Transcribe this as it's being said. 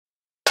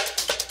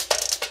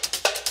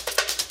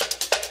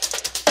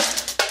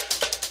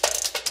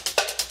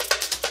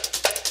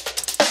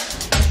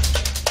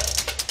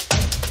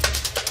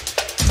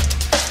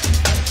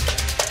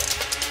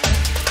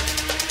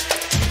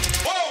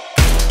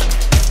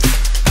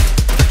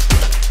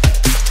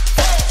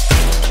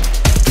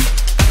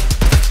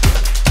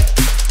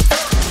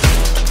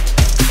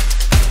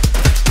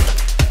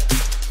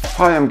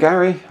Hi, I'm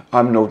Gary.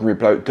 I'm an ordinary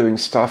bloke doing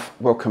stuff.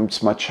 Welcome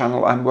to my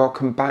channel and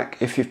welcome back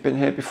if you've been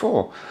here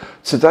before.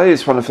 Today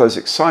is one of those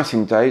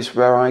exciting days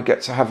where I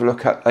get to have a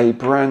look at a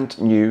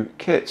brand new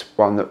kit,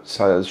 one that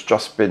has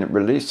just been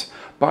released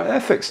by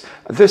Airfix.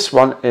 This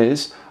one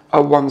is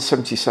a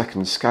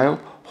 1/72 scale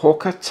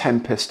Hawker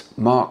Tempest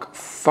Mark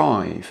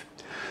V.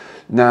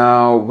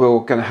 Now we're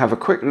going to have a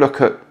quick look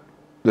at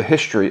the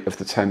history of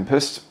the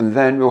Tempest, and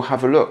then we'll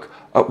have a look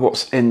at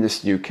what's in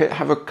this new kit,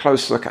 have a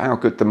close look at how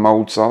good the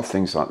moulds are,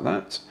 things like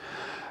that.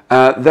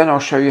 Then I'll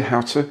show you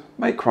how to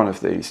make one of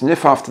these, and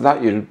if after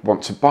that you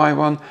want to buy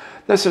one,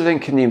 there's a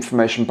link in the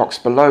information box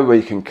below where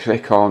you can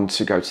click on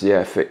to go to the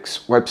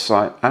Airfix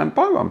website and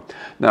buy one.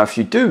 Now if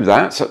you do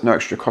that at no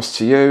extra cost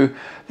to you,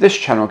 this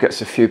channel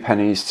gets a few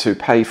pennies to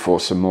pay for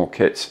some more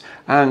kits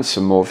and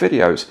some more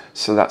videos,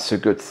 so that's a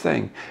good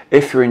thing.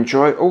 If you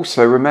enjoy it,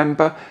 also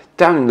remember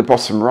down in the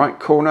bottom right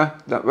corner,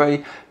 that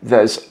way,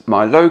 there's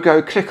my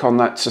logo. Click on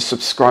that to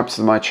subscribe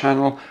to my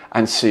channel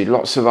and see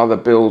lots of other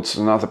builds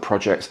and other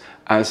projects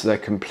as they're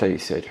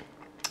completed.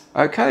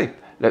 Okay,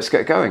 let's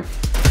get going.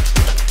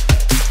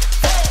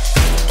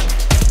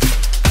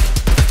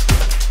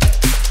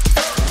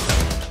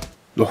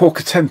 The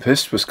Hawker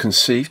Tempest was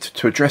conceived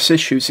to address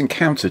issues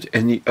encountered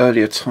in the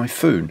earlier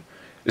Typhoon,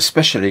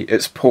 especially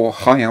its poor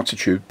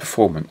high-altitude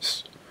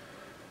performance.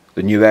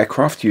 The new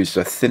aircraft used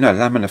a thinner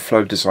laminar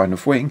flow design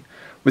of wing,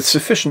 with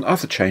sufficient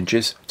other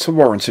changes to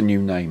warrant a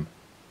new name.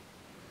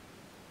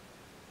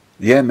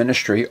 The Air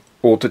Ministry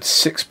ordered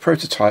 6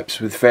 prototypes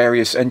with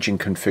various engine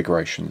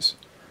configurations.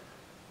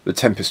 The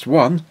Tempest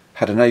 1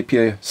 had an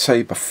APA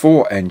Sabre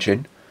 4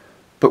 engine,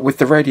 but with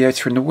the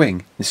radiator in the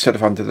wing instead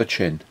of under the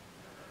chin.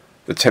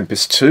 The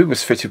Tempest 2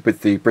 was fitted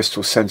with the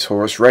Bristol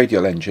Centaurus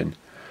radial engine.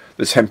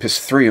 The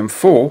Tempest 3 and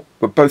 4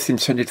 were both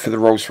intended for the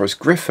Rolls-Royce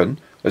Griffon,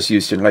 as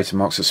used in later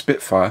marks of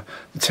Spitfire,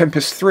 the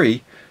Tempest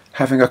 3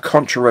 having a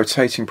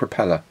contra-rotating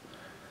propeller,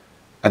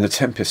 and the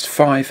Tempest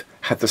 5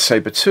 had the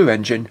Sabre 2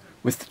 engine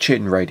with the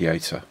chin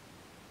radiator.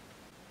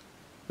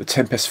 The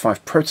Tempest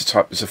 5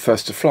 prototype was the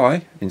first to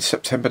fly in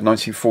September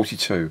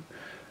 1942.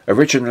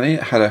 Originally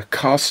it had a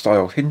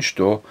car-style hinge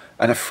door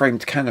and a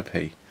framed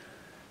canopy.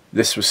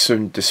 This was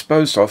soon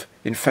disposed of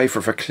in favour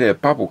of a clear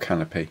bubble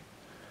canopy.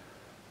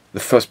 The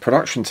first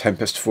production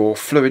Tempest 4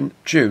 flew in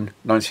June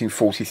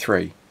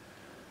 1943.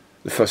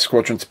 The first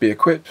squadron to be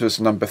equipped was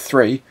number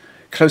 3,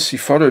 closely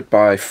followed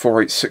by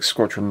 486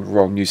 Squadron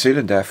Royal New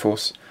Zealand Air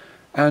Force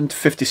and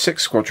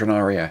 56 Squadron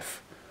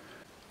RAF.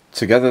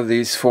 Together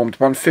these formed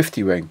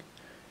 150 wing,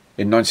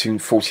 in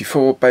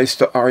 1944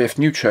 based at RAF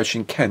Newchurch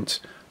in Kent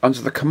under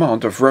the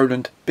command of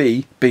Roland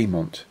B.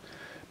 Beaumont.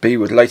 B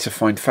would later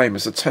find fame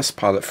as a test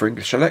pilot for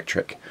English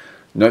Electric,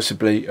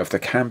 notably of the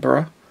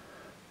Canberra,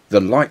 the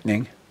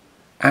Lightning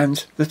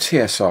and the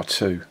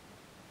TSR-2.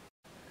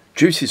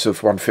 Duties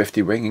of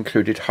 150 wing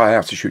included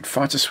high-altitude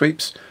fighter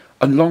sweeps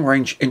and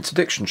long-range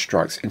interdiction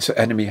strikes into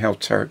enemy-held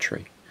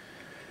territory.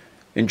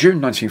 In June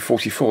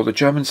 1944, the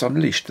Germans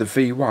unleashed the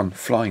V-1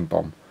 flying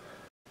bomb.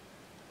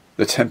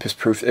 The Tempest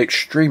proved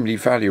extremely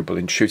valuable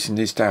in shooting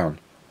these down,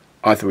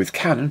 either with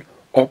cannon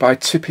or by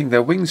tipping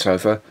their wings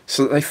over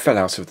so that they fell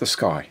out of the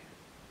sky.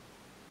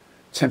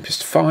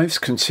 Tempest 5s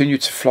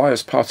continued to fly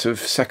as part of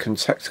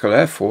 2nd Tactical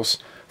Air Force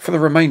for the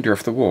remainder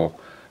of the war,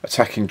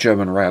 attacking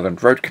German rail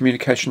and road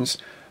communications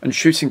and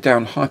shooting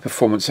down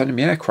high-performance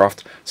enemy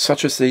aircraft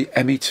such as the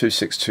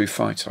Me-262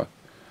 fighter.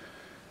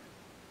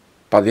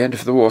 By the end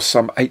of the war,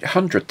 some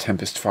 800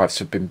 Tempest 5s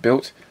have been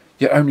built,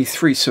 yet only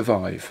 3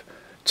 survive.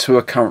 2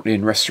 are currently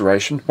in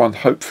restoration, one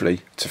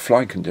hopefully to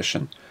flying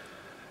condition,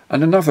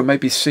 and another may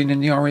be seen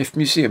in the RAF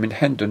Museum in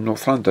Hendon,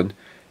 North London,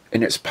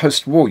 in its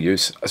post-war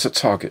use as a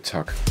target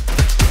tug.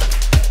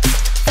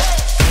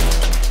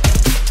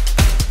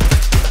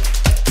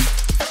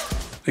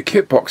 The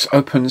kit box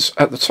opens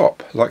at the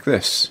top like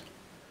this.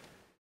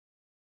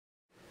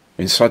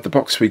 Inside the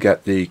box we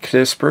get the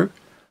clear sprue,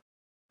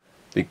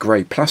 the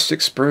grey plastic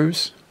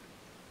sprues,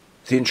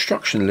 the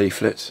instruction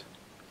leaflet,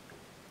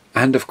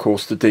 and of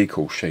course the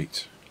decal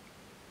sheet.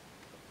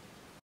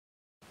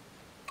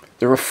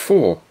 There are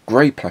 4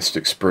 grey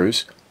plastic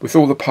sprues with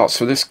all the parts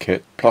for this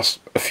kit, plus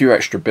a few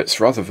extra bits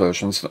for other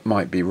versions that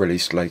might be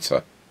released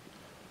later.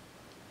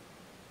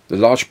 The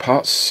large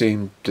parts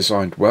seem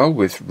designed well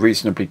with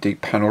reasonably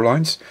deep panel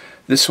lines.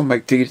 This will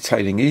make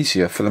detailing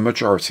easier for the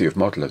majority of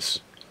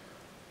modellers.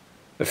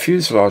 The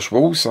fuselage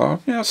walls are,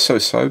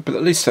 so-so, but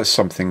at least there's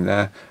something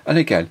there, and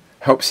again,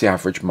 helps the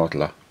average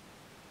modeller.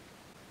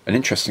 An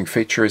interesting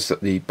feature is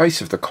that the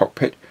base of the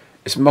cockpit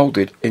is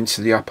moulded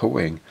into the upper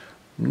wing.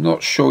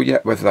 Not sure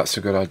yet whether that's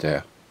a good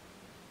idea.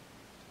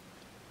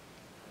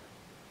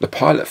 The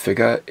pilot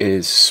figure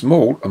is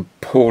small and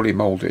poorly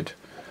moulded.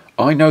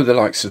 I know the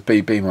likes of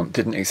B. Beaumont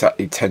didn't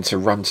exactly tend to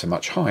run to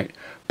much height,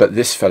 but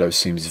this fellow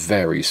seems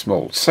very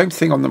small. Same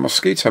thing on the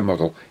Mosquito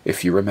model,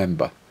 if you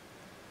remember.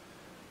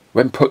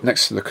 When put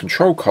next to the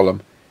control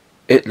column,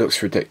 it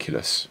looks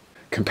ridiculous.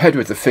 Compared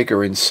with the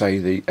figure in, say,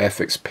 the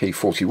Airfix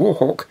P-40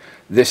 Warhawk,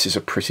 this is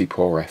a pretty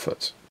poor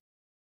effort.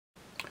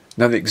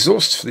 Now the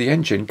exhausts for the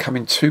engine come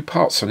in two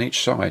parts on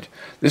each side.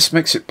 This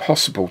makes it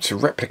possible to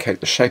replicate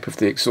the shape of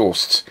the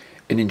exhausts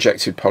in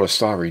injected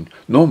polystyrene.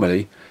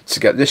 Normally, to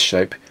get this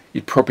shape,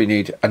 you'd probably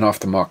need an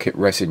aftermarket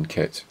resin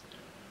kit.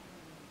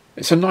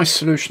 It's a nice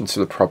solution to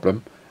the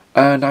problem,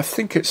 and I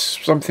think it's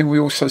something we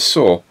also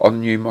saw on the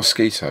new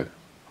Mosquito.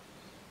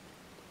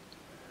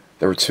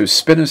 There are two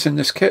spinners in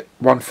this kit,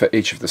 one for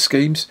each of the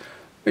schemes,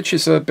 which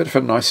is a bit of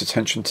a nice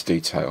attention to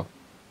detail.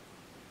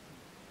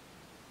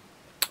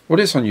 What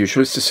is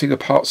unusual is to see the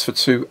parts for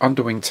two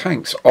underwing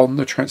tanks on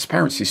the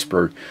transparency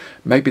sprue.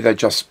 Maybe they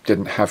just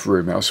didn't have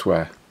room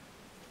elsewhere.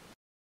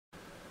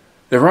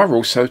 There are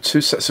also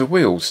two sets of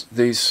wheels.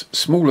 These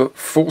smaller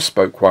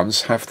 4-spoke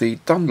ones have the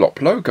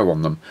Dunlop logo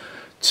on them.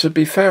 To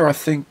be fair, I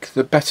think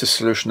the better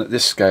solution at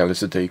this scale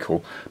is a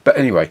decal. But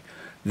anyway,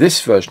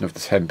 this version of the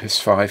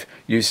Tempest V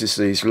uses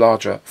these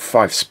larger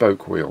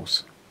 5-spoke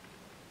wheels.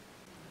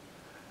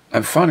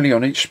 And finally,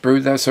 on each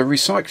sprue there's a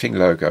recycling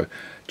logo.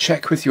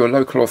 Check with your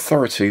local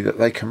authority that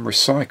they can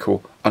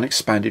recycle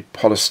unexpanded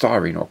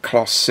polystyrene or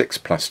Class 6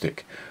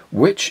 plastic,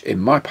 which in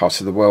my part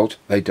of the world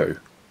they do.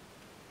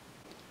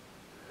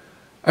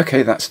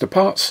 Okay, that's the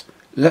parts.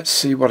 Let's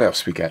see what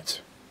else we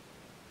get.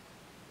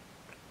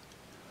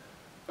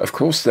 Of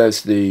course,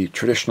 there's the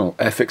traditional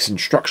Airfix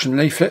instruction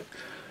leaflet.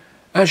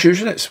 As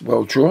usual, it's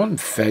well drawn,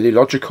 fairly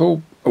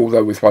logical,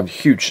 although with one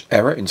huge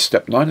error in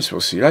step 9, as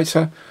we'll see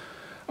later.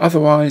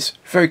 Otherwise,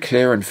 very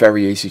clear and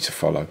very easy to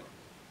follow.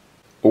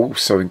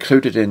 Also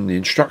included in the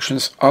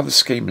instructions are the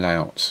scheme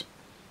layouts.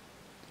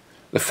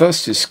 The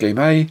first is Scheme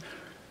A,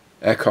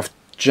 aircraft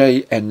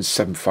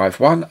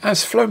JN751,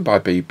 as flown by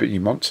B.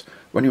 Beaumont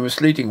when he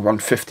was leading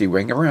 150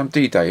 wing around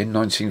D-Day in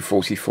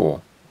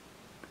 1944.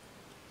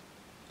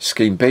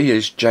 Scheme B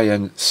is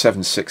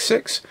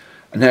JN766,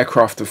 an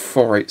aircraft of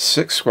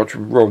 486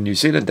 Squadron Royal New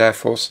Zealand Air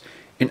Force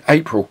in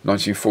April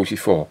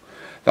 1944.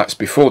 That's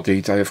before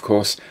D-Day, of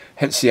course,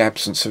 hence the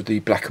absence of the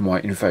black and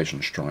white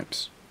invasion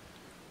stripes.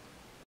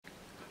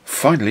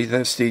 Finally,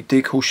 there's the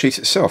decal sheet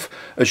itself.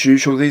 As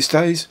usual these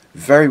days,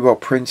 very well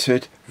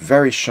printed,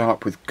 very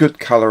sharp, with good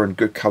colour and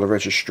good colour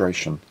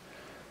registration.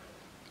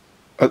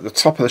 At the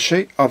top of the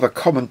sheet are the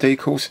common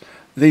decals.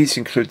 These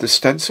include the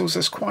stencils,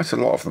 there's quite a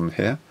lot of them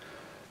here,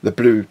 the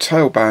blue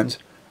tailband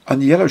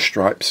and the yellow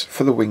stripes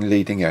for the wing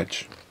leading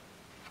edge.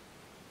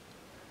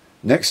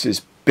 Next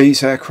is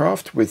B's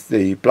aircraft with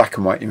the black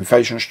and white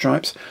invasion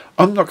stripes.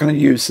 I'm not going to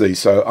use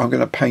these though, I'm going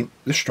to paint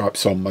the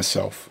stripes on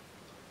myself.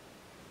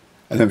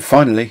 And then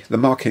finally the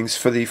markings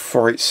for the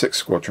 486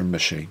 Squadron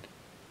machine.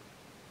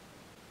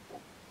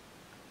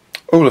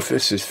 All of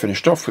this is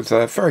finished off with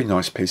a very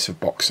nice piece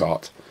of box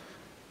art.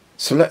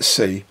 So let's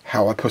see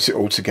how I put it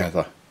all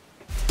together.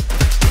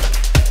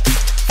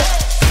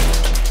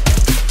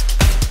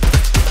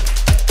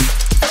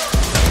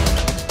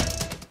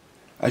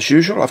 As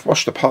usual, I've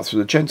washed the parts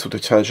with a gentle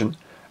detergent,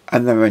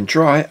 and then when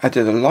dry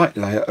added a light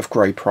layer of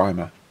grey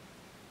primer.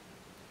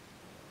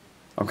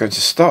 I'm going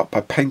to start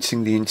by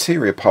painting the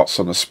interior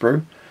parts on the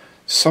sprue.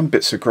 Some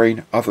bits are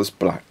green, others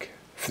black.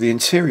 For the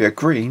interior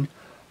green,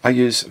 I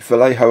use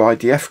Vallejo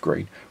IAF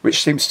Green,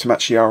 which seems to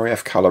match the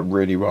RAF colour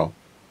really well.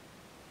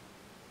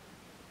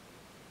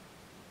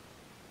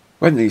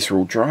 When these are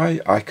all dry,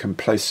 I can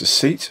place the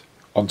seat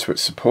onto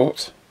its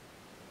support,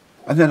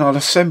 and then I'll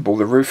assemble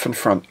the roof and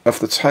front of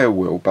the tail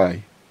wheel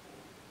bay.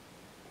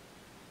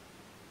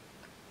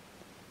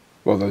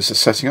 While those are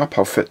setting up,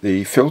 I'll fit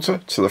the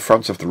filter to the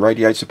front of the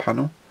radiator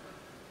panel.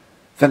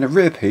 Then a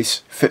rear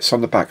piece fits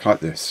on the back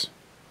like this.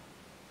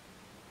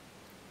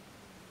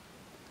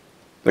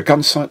 The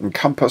gun sight and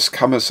compass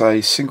come as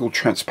a single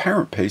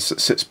transparent piece that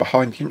sits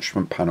behind the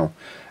instrument panel,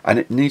 and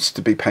it needs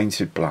to be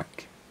painted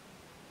black.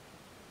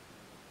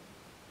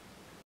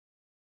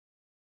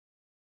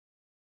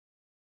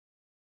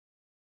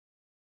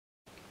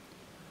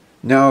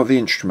 Now the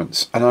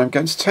instruments, and I'm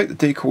going to take the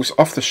decals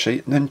off the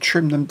sheet and then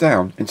trim them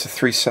down into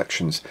 3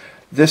 sections.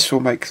 This will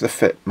make the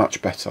fit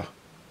much better.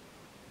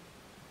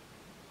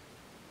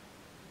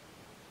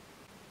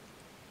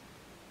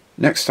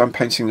 Next I'm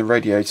painting the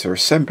radiator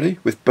assembly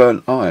with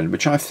burnt iron,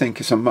 which I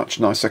think is a much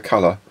nicer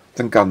colour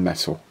than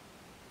gunmetal.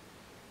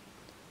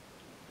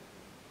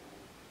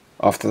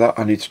 After that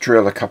I need to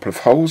drill a couple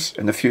of holes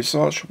in the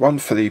fuselage, one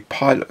for the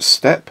pilot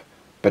step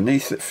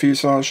beneath the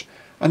fuselage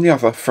and the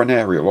other for an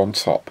aerial on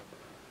top.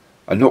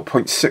 A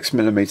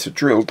 0.6mm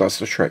drill does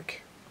the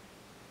trick.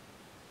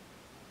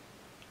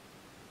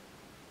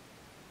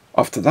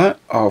 After that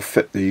I'll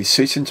fit the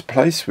seat into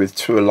place with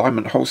 2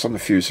 alignment holes on the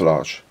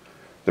fuselage.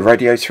 The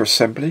radiator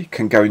assembly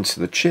can go into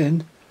the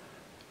chin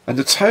and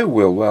the tail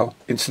wheel well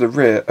into the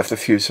rear of the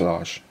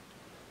fuselage.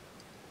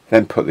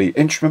 Then put the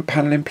instrument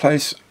panel in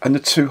place and the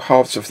 2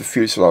 halves of the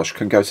fuselage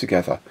can go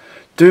together.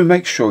 Do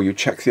make sure you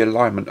check the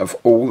alignment of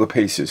all the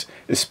pieces,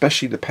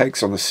 especially the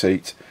pegs on the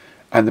seat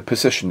and the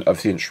position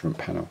of the instrument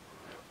panel.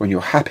 When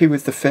you're happy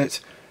with the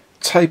fit,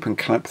 tape and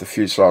clamp the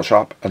fuselage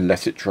up and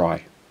let it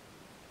dry.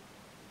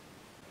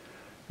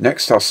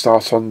 Next I'll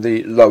start on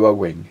the lower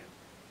wing.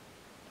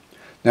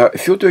 Now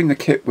if you're doing the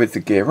kit with the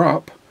gear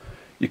up,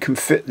 you can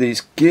fit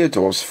these gear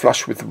doors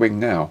flush with the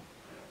wing now.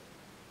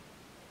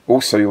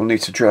 Also, you'll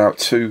need to drill out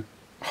 2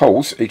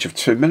 holes, each of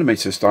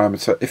 2mm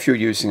diameter if you're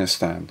using a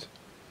stand.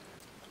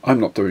 I'm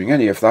not doing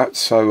any of that,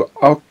 so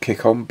I'll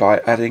kick on by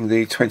adding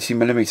the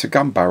 20mm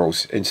gun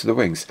barrels into the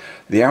wings.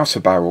 The outer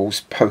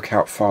barrels poke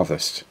out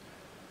farthest.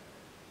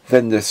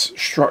 Then this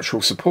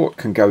structural support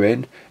can go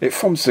in. It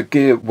forms the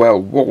gear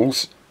well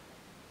walls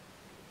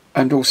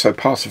and also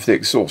part of the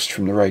exhaust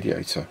from the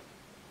radiator.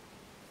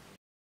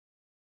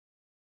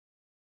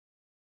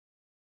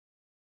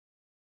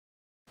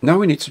 Now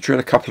we need to drill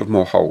a couple of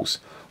more holes.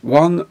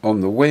 One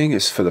on the wing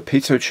is for the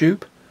pitot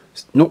tube,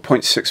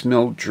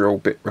 0.6mm drill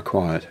bit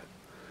required.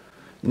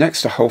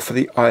 Next, a hole for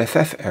the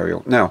IFF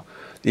aerial. Now,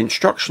 the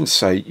instructions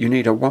say you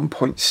need a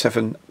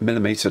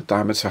 1.7mm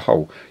diameter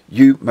hole.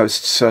 You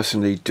most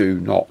certainly do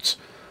not.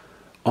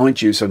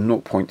 I'd use a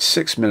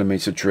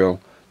 0.6mm drill,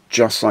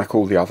 just like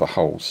all the other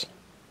holes.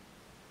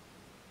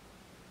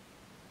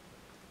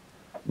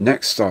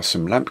 Next are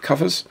some lamp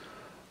covers.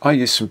 I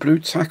use some blue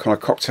tack on a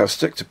cocktail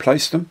stick to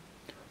place them,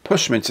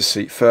 push them into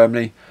seat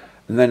firmly,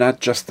 and then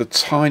add just the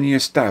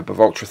tiniest dab of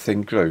ultra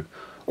thin glue.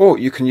 Or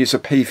you can use a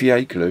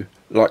PVA glue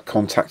like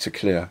Contactor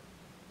Clear.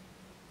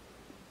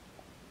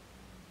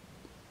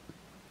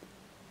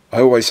 I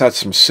always add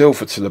some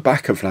silver to the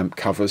back of lamp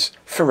covers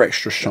for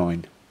extra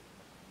shine.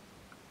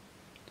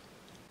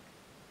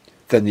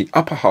 Then the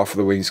upper half of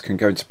the wings can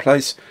go into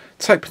place,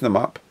 tape them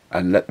up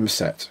and let them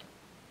set.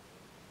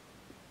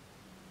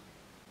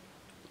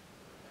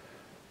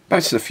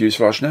 Back to the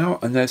fuselage now,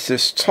 and there's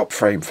this top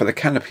frame for the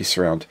canopy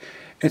surround.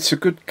 It's a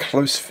good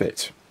close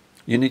fit.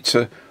 You need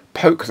to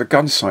poke the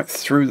gun sight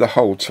through the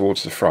hole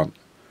towards the front,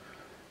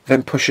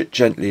 then push it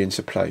gently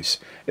into place.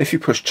 If you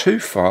push too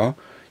far,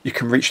 you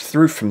can reach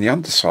through from the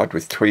underside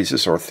with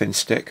tweezers or a thin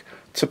stick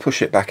to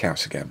push it back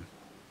out again.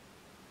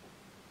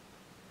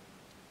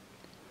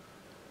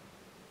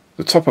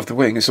 The top of the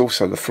wing is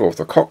also the floor of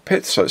the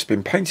cockpit, so it's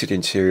been painted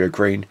interior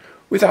green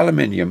with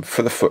aluminium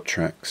for the foot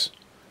tracks.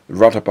 The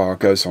rudder bar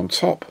goes on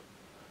top,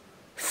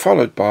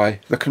 followed by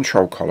the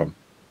control column.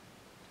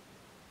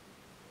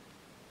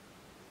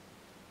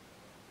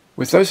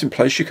 With those in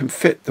place, you can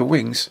fit the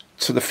wings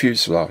to the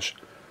fuselage.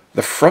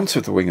 The front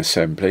of the wing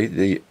assembly,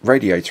 the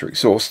radiator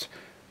exhaust,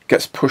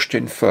 gets pushed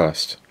in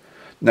first.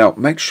 Now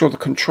make sure the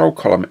control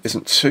column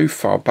isn't too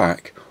far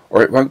back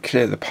or it won't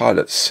clear the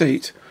pilot's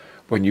seat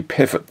when you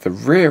pivot the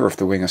rear of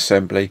the wing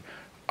assembly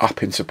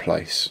up into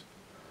place.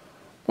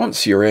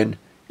 Once you're in,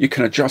 you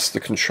can adjust the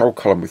control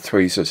column with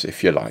tweezers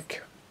if you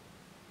like.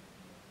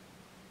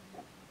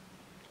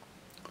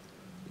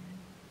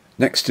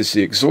 Next is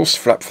the exhaust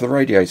flap for the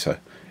radiator.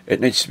 It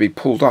needs to be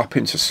pulled up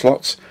into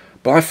slots,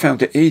 but I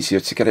found it easier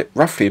to get it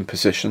roughly in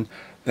position,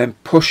 then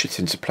push it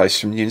into place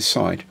from the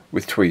inside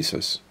with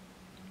tweezers.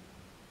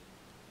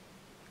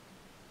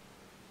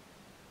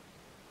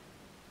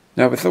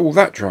 Now with all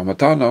that drama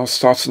done, I'll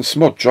start on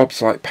some odd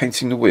jobs like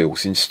painting the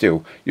wheels in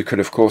steel. You could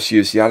of course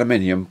use the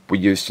aluminium we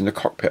used in the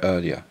cockpit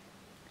earlier.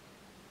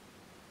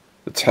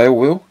 The tail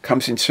wheel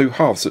comes in 2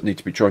 halves that need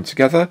to be joined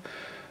together,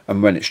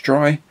 and when it's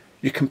dry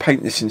you can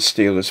paint this in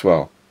steel as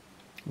well.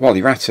 While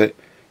you're at it,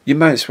 you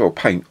may as well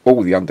paint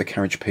all the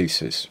undercarriage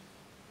pieces.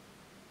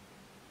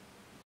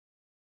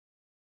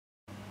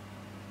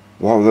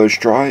 While those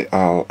dry,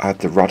 I'll add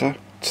the rudder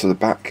to the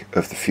back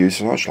of the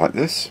fuselage like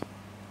this.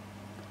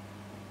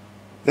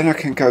 Then I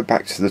can go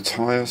back to the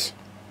tyres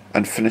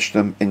and finish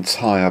them in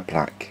Tyre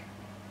Black.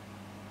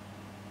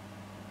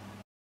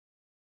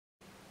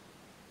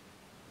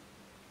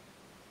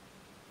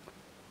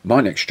 My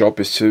next job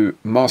is to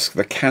mask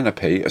the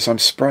canopy as I'm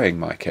spraying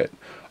my kit.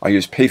 I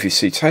use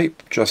PVC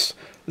tape, just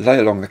lay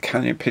along the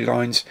canopy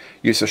lines,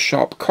 use a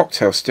sharp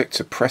cocktail stick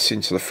to press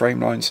into the frame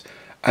lines,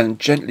 and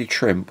gently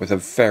trim with a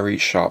very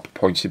sharp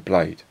pointed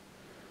blade.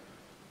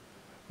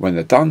 When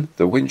they're done,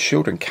 the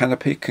windshield and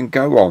canopy can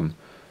go on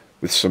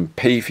with some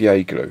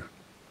PVA glue.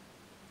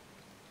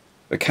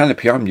 The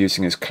canopy I'm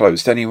using is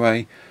closed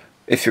anyway.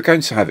 If you're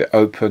going to have it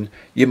open,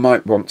 you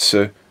might want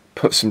to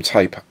put some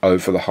tape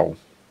over the hole.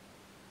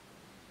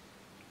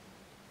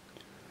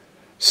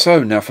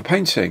 So now for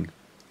painting.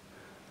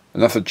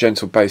 Another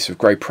gentle base of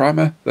grey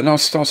primer, then I'll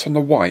start on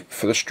the white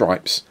for the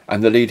stripes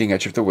and the leading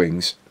edge of the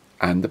wings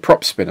and the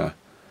prop spinner.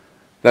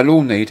 They'll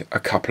all need a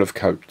couple of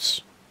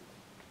coats.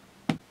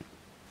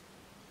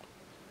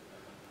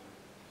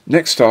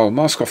 Next I'll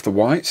mask off the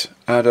white,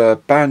 add a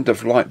band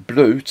of light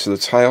blue to the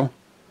tail,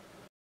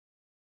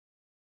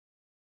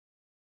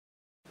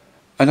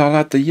 and I'll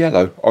add the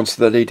yellow onto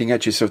the leading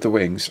edges of the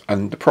wings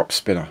and the prop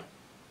spinner.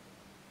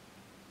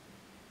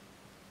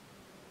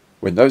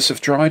 When those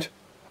have dried,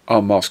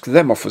 I'll mask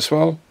them off as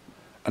well,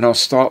 and I'll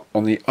start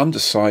on the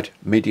underside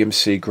medium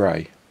sea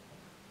grey.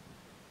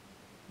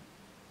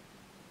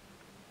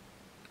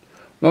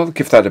 I'll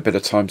give that a bit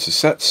of time to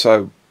set,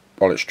 so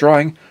while it's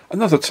drying,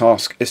 another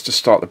task is to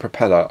start the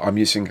propeller. I'm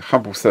using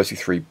Humbrol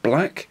 33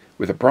 Black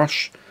with a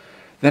brush,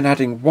 then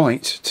adding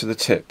white to the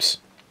tips.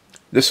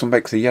 This will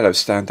make the yellow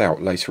stand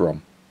out later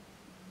on.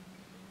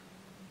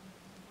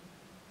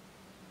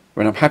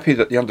 When I'm happy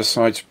that the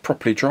underside's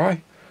properly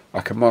dry,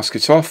 I can mask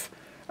it off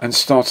and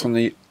start on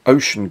the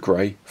ocean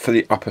grey for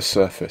the upper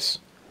surface.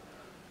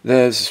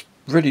 There's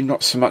really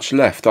not so much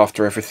left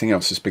after everything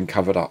else has been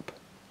covered up.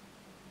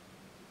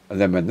 And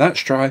then when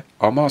that's dry,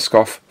 I'll mask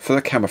off for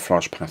the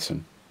camouflage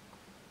pattern.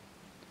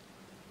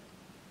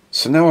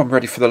 So now I'm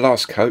ready for the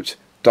last coat,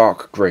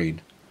 dark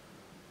green.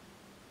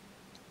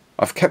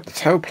 I've kept the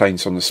tail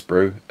planes on the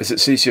sprue as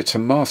it's easier to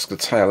mask the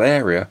tail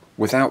area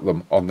without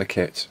them on the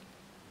kit.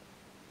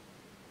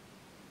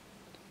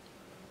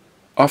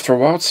 After a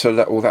while, to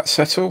let all that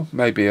settle,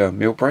 maybe a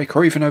meal break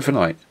or even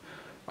overnight,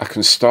 I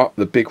can start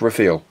the big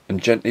reveal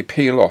and gently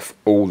peel off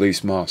all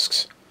these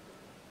masks.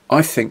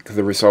 I think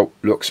the result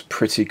looks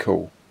pretty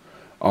cool.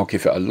 I'll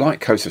give it a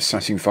light coat of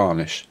satin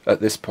varnish at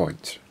this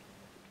point.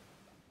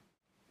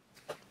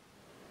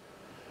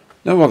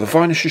 Now while the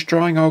varnish is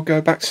drying, I'll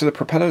go back to the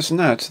propellers and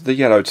add the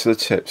yellow to the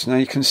tips. Now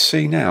you can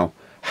see now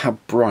how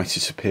bright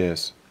it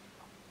appears.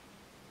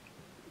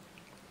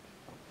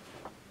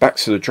 Back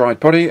to the dried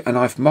body, and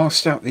I've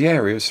masked out the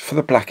areas for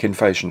the black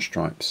invasion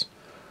stripes.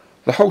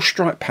 The whole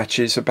stripe patch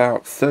is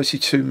about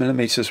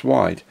 32mm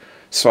wide,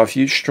 so I've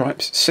used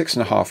stripes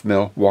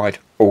 6.5mm wide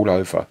all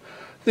over.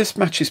 This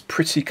matches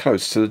pretty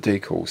close to the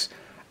decals,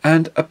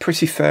 and a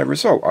pretty fair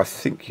result, I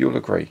think you'll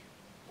agree.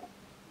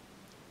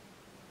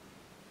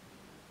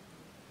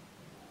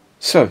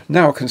 So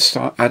now I can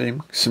start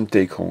adding some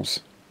decals.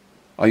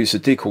 I use a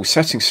decal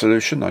setting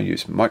solution, I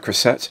use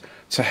Microset,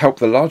 to help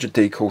the larger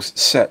decals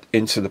set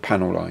into the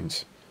panel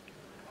lines.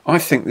 I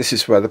think this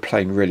is where the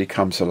plane really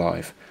comes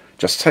alive.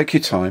 Just take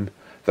your time.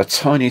 The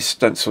tiny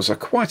stencils are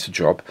quite a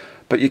job,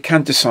 but you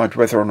can decide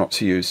whether or not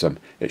to use them.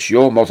 It's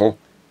your model,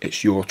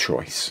 it's your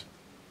choice.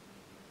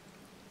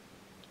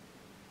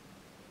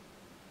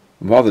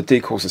 And while the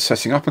decals are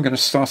setting up, I'm going to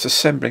start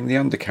assembling the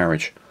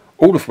undercarriage,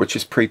 all of which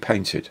is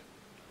pre-painted.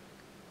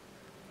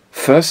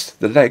 First,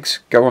 the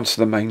legs go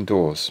onto the main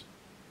doors.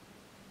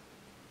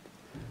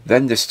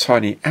 Then this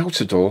tiny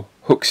outer door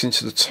hooks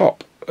into the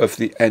top of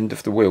the end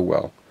of the wheel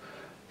well.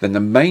 Then the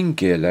main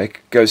gear leg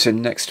goes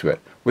in next to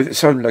it with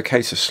its own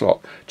locator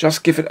slot.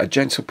 Just give it a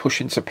gentle push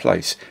into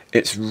place.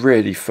 It's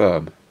really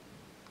firm.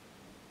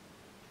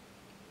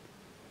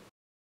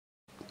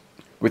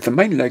 With the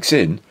main legs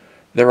in,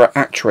 there are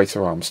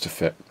actuator arms to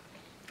fit.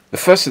 The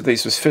first of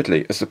these was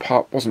fiddly as the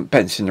part wasn't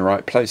bent in the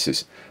right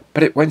places,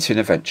 but it went in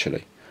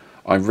eventually.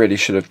 I really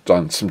should have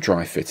done some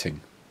dry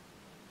fitting.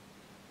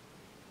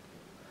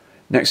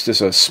 Next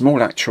is a small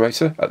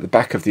actuator at the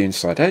back of the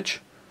inside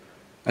edge,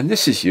 and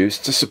this is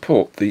used to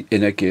support the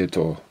inner gear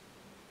door.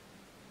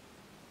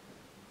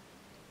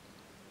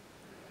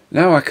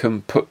 Now I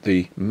can put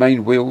the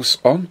main wheels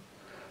on.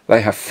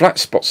 They have flat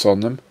spots on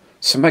them,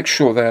 so make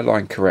sure they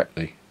align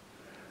correctly.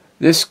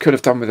 This could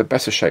have done with a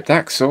better shaped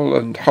axle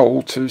and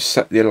hole to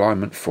set the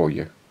alignment for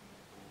you.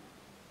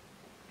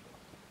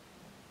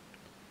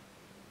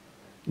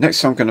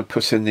 Next I'm going to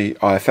put in the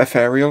IFF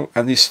aerial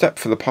and the step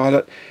for the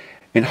pilot.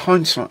 In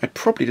hindsight, I'd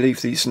probably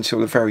leave these until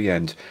the very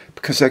end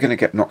because they're going to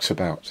get knocked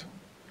about.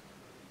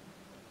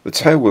 The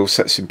tail wheel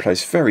sets in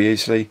place very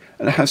easily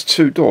and it has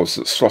two doors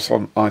that slot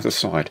on either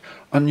side.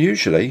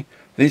 Unusually,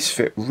 these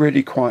fit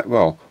really quite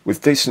well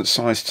with decent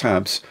sized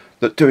tabs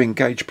that do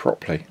engage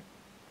properly.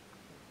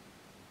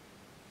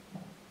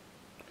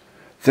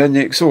 Then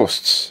the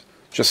exhausts.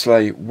 Just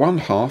lay one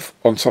half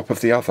on top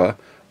of the other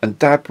and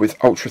dab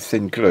with ultra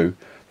thin glue,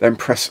 then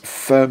press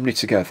firmly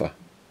together.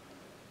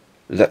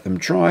 Let them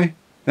dry,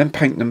 then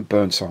paint them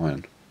burnt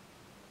iron.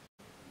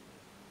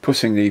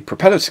 Putting the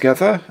propeller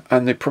together,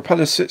 and the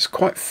propeller sits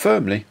quite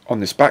firmly on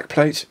this back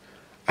plate,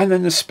 and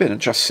then the spinner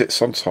just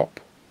sits on top.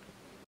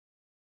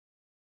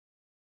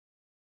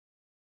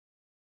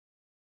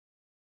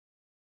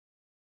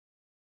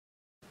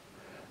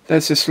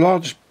 There's this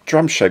large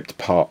drum-shaped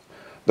part.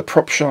 The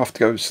prop shaft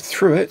goes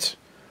through it.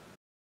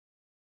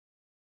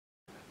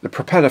 The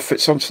propeller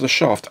fits onto the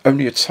shaft,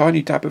 only a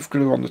tiny dab of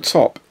glue on the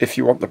top if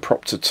you want the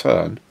prop to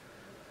turn.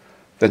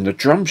 Then the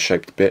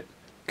drum-shaped bit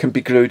can be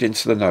glued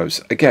into the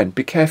nose. Again,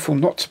 be careful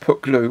not to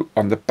put glue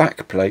on the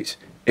back plate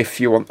if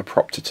you want the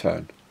prop to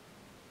turn.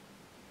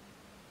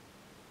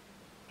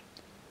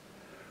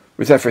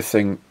 With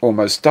everything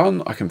almost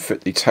done, I can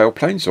fit the tail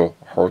planes, or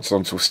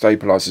horizontal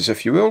stabilisers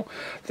if you will.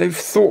 They've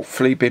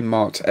thoughtfully been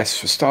marked S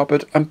for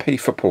starboard and P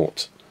for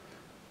port.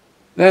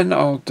 Then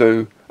I'll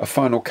do a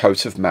final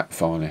coat of matte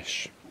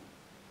varnish.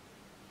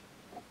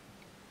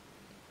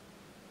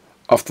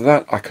 After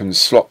that I can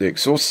slot the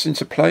exhausts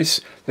into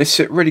place. They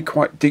sit really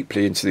quite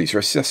deeply into these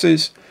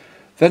recesses.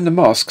 Then the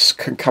masks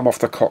can come off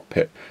the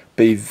cockpit.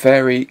 Be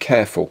very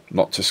careful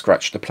not to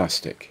scratch the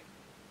plastic.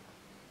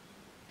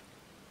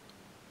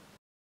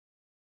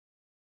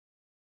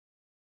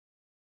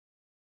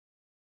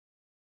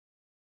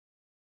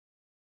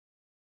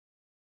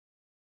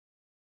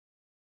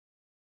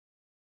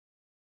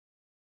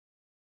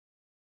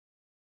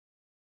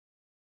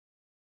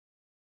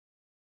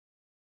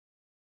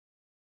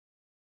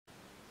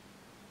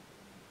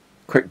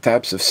 Quick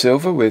dabs of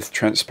silver with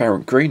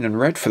transparent green and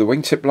red for the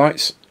wingtip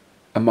lights,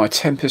 and my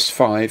Tempest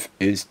V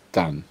is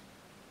done.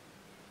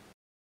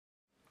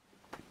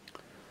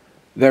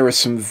 There are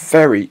some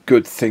very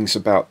good things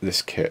about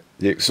this kit.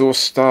 The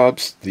exhaust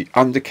stubs, the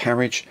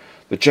undercarriage,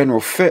 The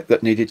general fit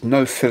that needed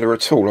no filler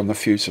at all on the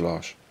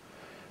fuselage.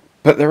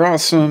 But there are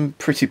some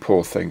pretty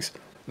poor things.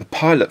 The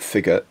pilot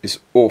figure is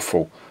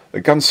awful.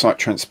 The gun sight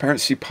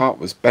transparency part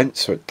was bent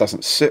so it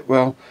doesn't sit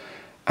well,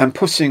 and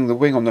putting the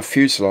wing on the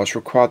fuselage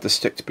required the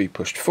stick to be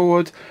pushed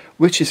forward,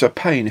 which is a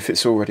pain if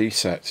it's already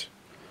set.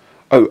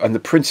 Oh, and the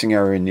printing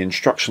error in the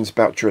instructions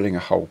about drilling a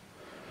hole.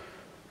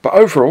 But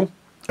overall,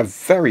 a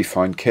very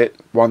fine kit,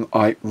 one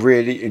I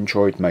really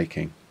enjoyed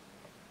making.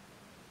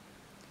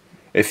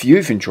 If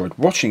you've enjoyed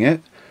watching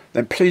it,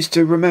 then please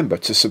do remember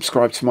to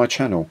subscribe to my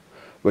channel,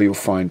 where you'll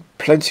find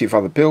plenty of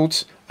other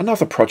builds and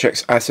other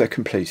projects as they're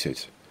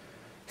completed.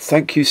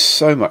 Thank you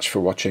so much for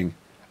watching,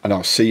 and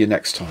I'll see you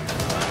next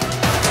time.